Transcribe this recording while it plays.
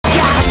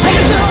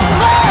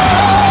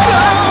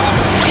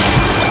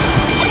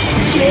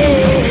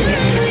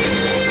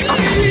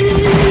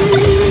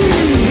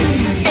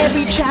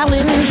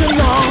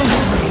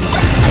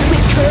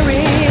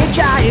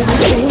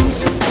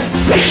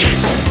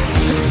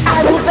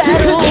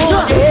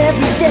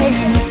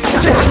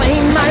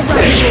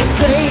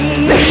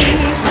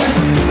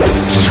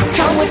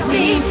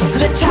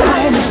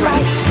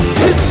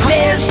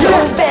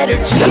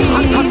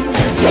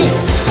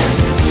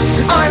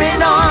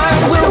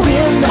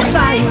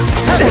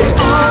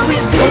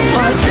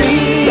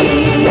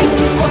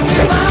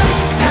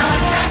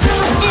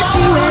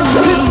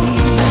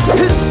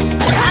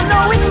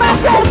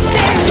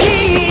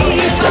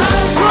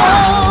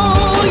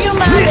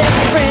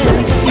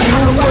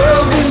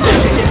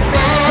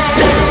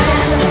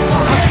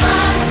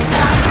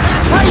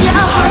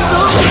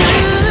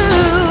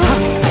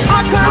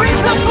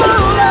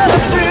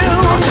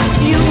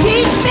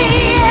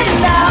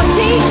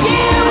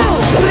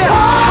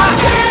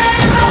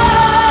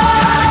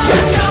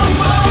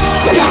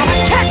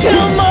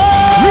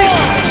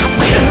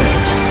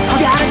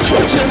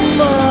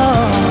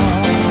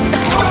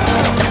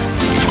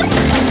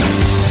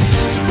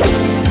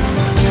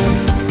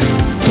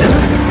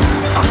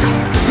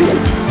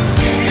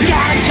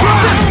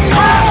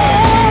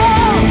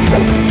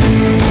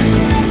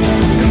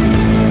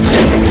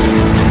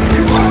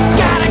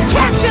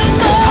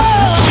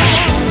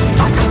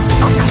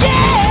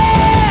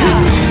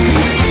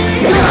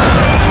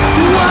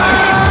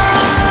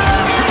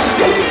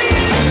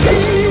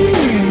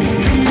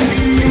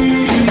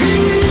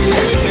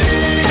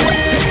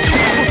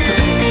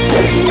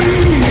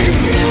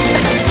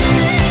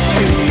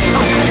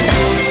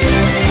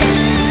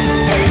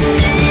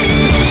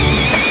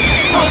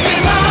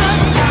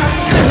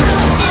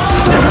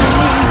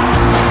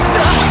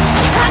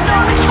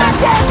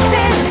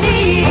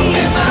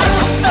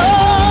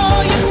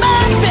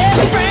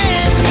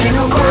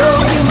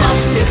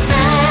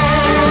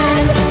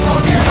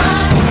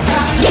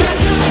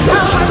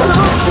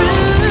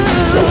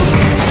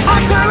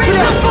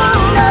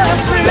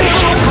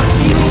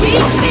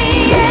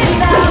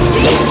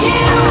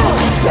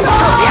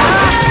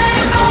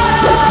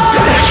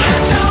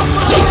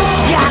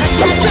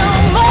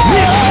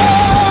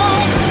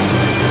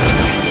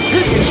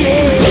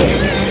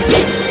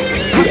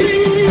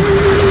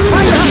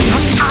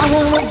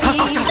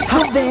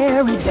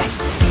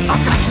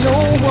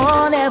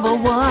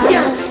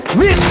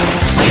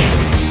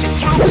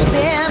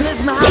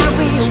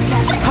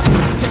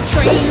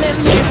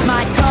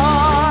my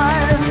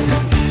cause.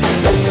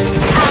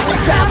 I will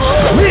travel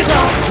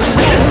across the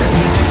world,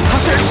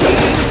 searching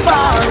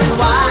far and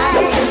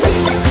wide.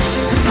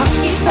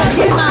 It's the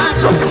human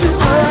to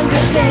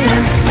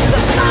understand the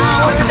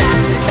power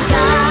that's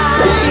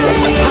inside.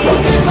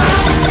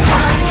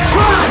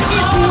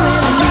 It's you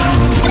and me.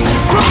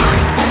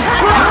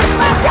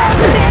 My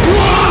destiny.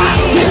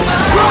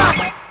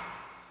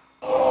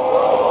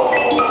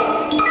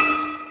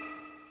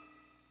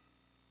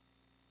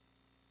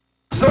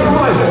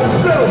 Survival,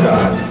 Zelda!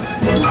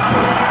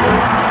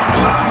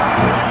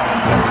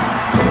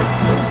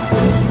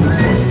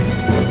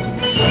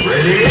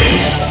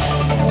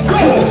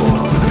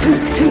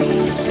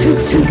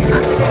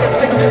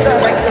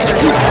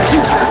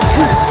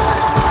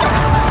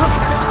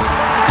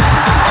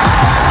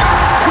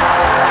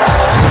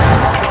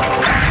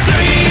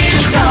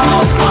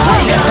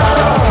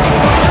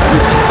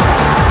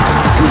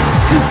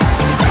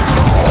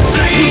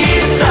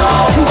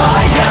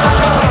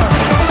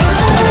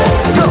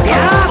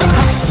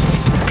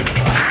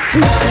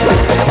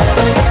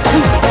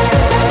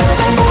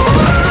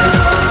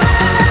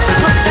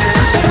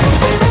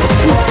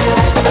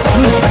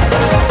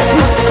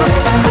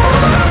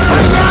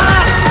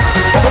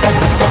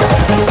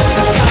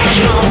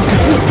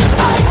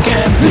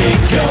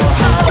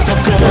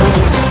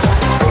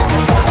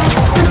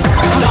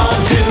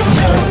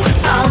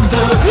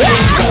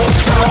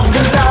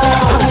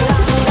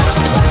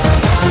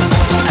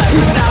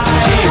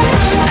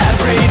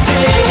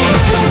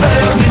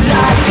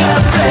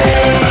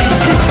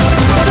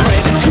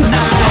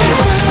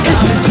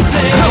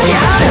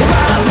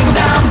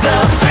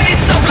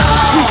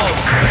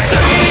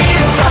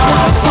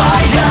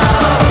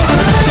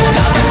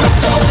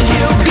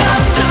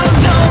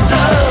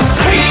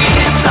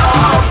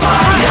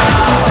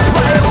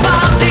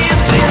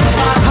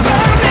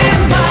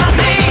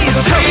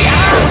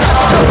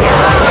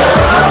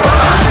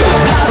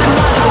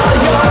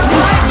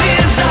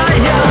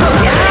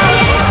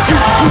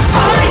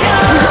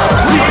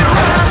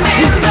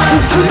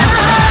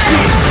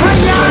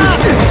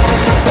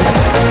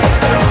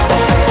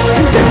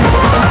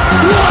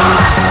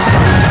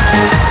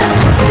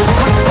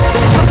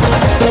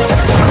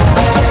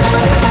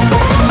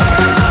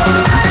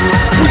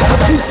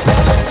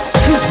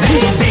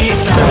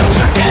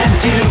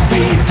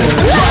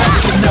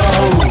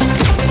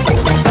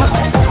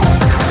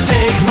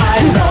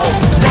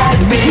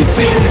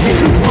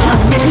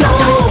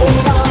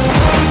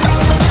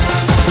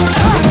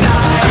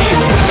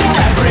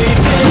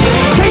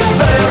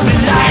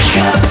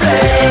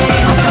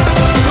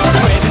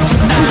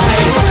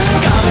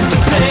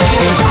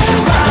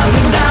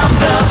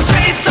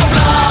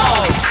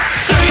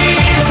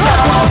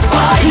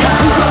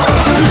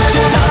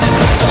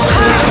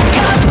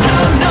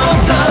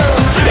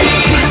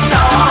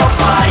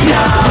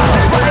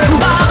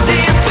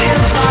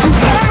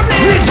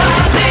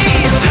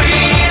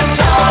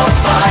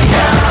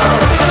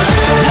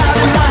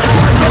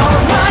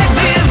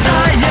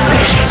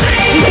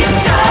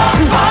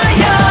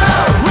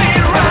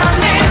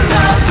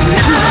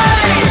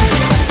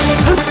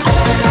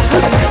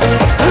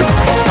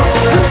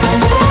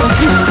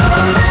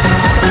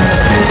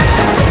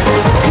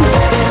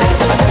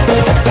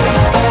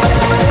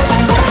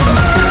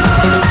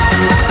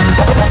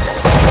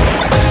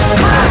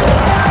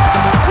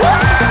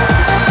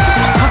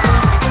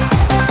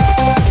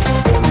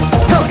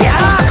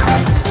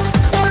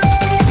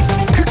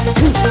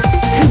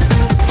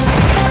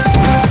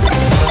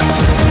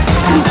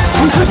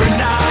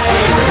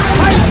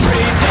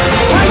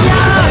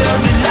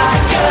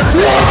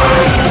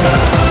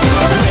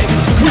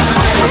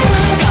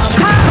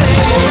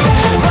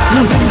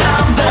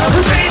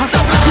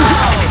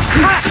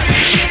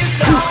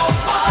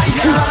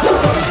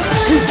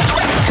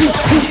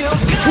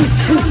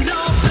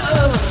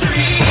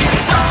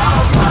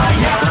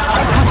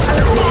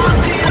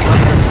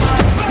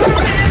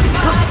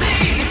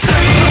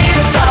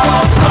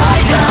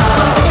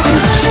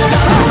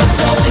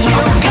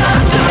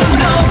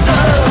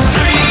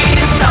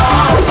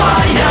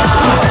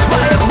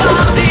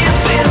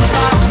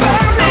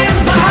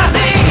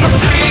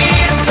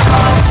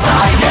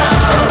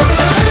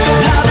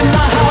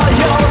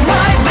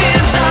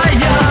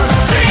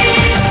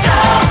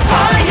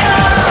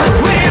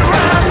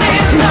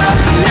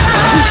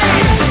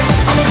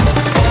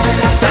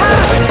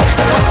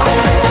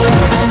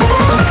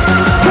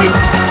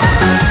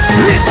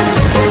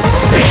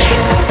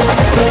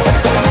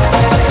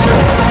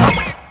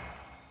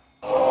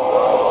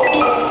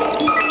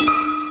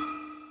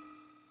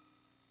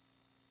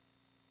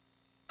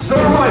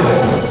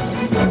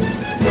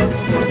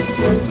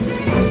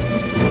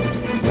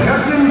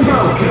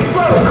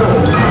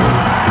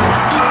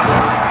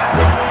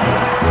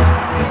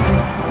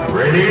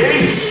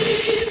 Ready?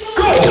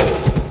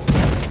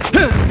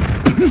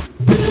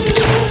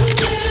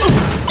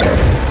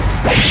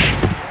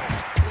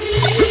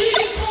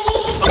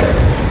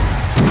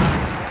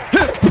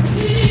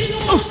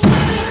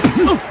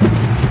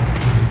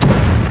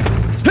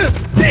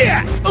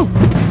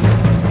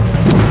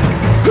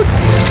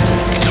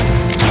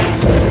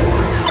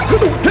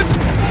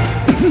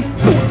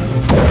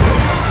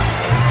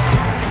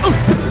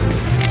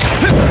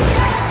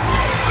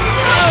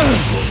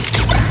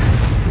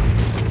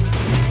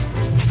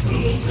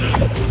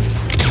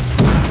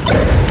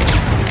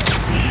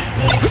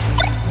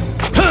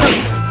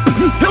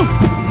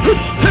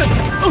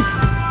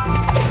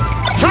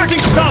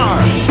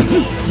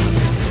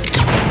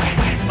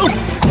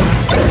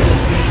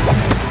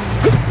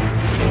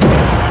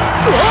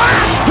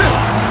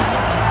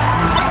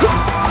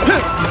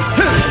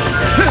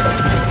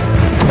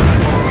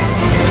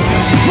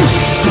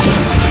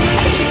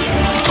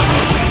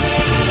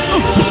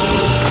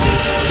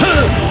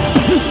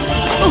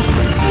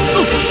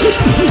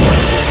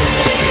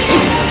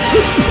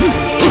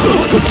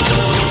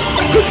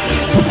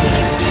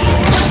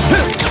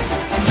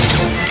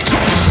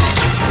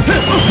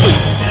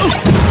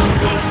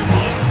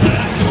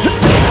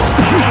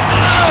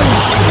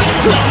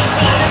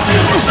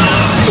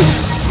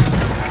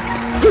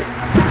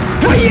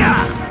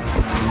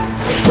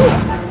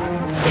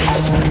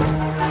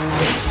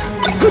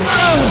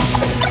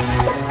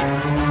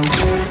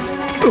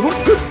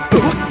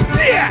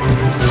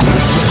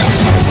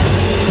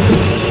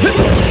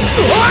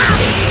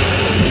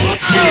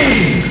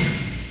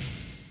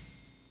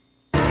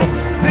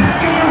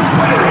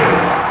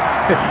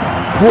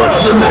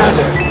 What's the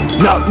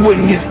matter? Not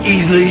winning as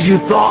easily as you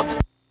thought?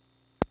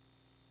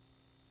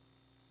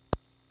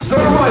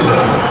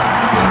 Survival.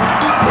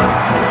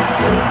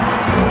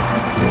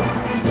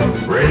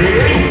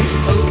 Ready?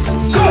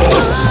 Go!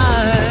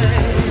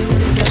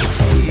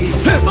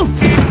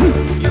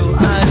 Your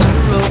eyes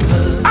are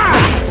open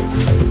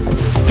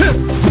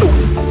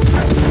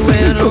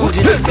when all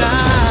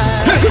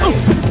disguise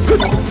for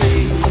me.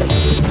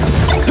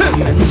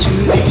 Come into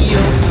the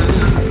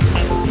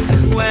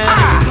open when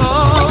it's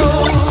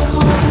cold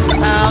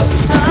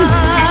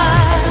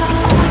outside.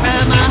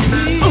 Am I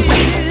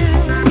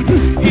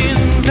here in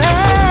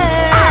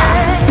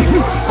vain?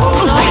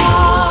 Hold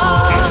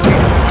on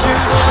to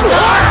the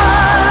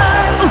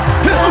light.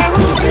 There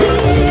will be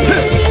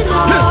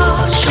no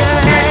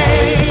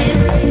shame.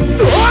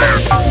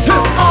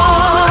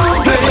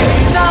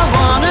 Always I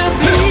wanna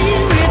be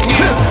with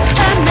you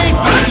and make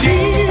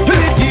believe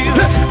with you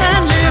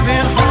and live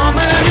in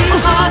harmony,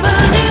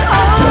 harmony,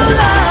 oh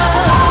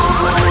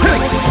love.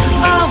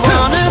 I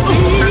wanna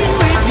be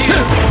with you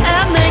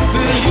and make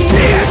believe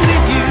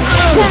with you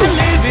and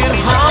live in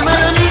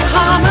harmony,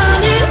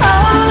 harmony,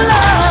 oh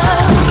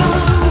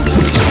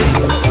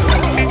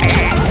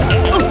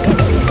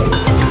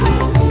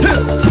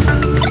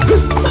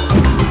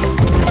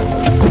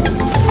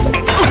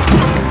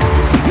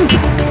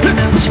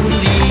melt in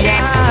the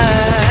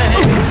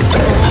eyes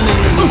for me.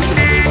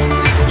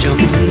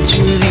 Jump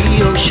into the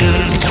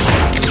ocean.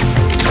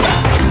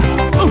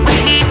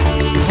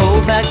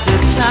 Hold back the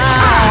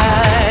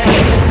tide.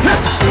 I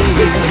see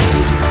your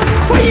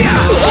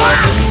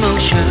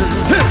emotion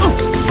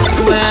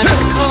when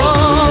it's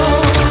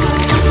cold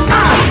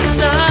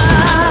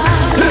outside.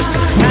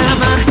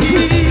 Am I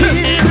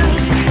here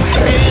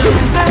in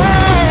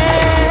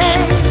vain?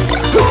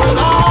 Hold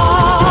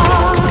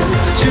on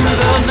to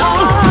the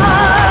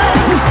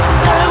night.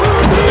 There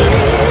will be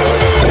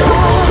no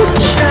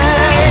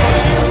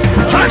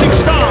shame. Charging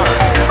star!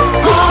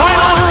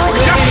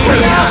 Always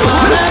I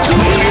wanna be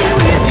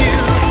with you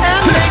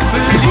and make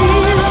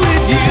believe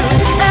with you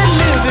and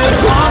live in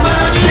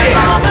harmony,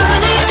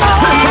 harmony, oh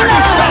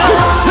love.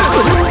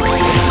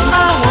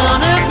 I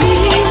wanna be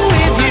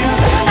with you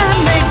and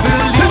make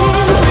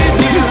believe with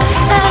you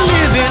and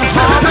live in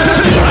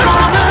harmony,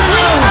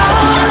 harmony,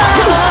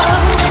 oh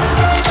love.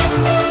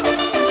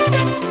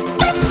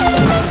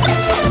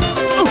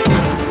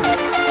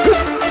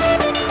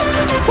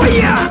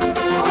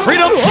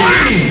 Freedom!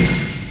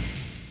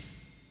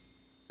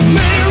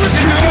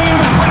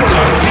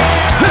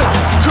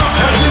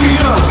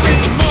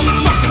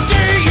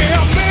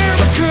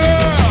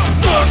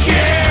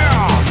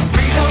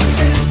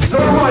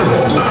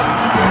 Survival.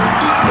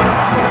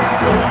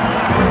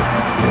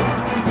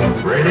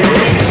 Ready?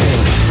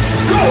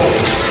 Go!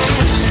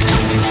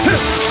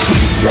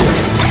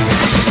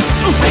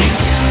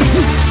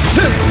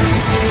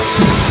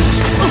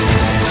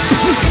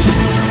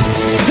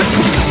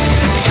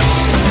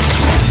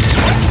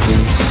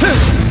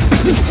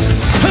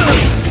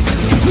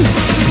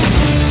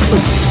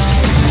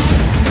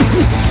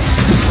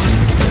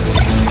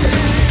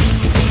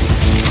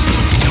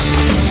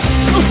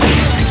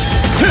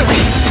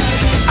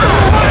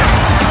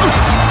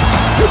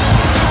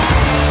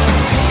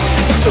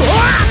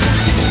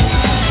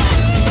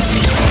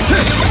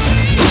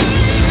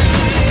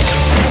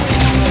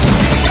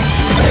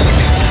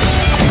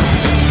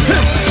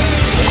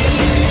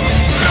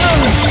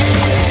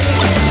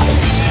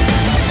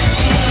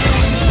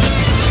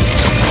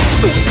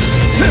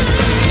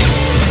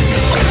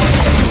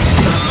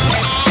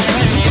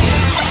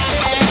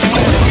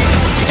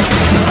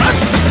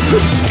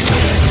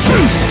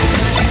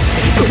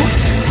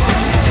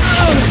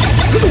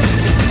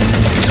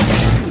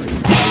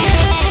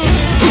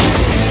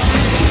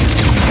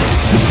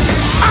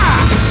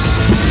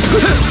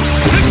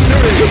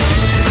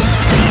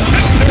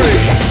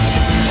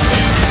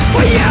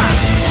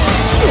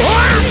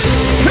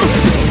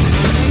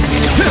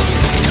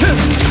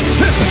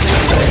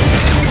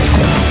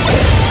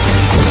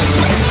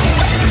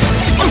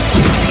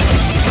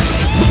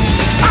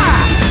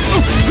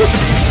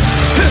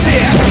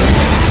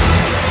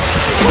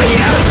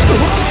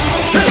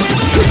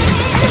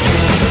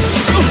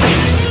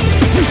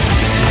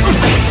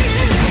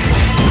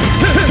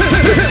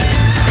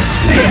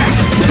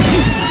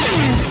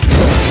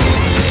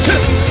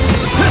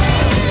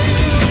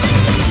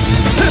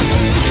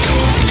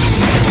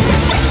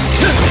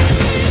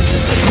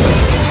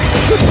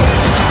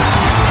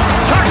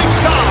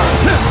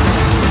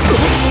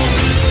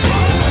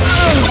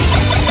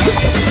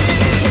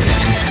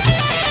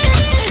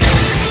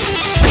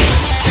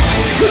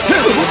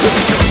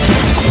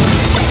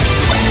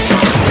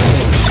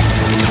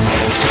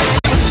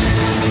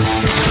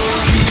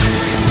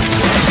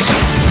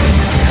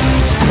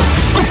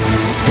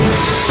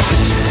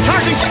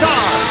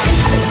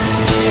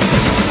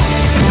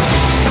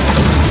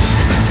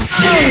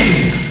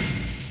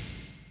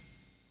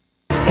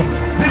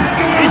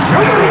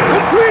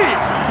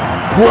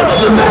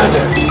 What's the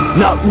matter?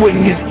 Not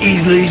winning as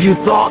easily as you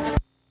thought?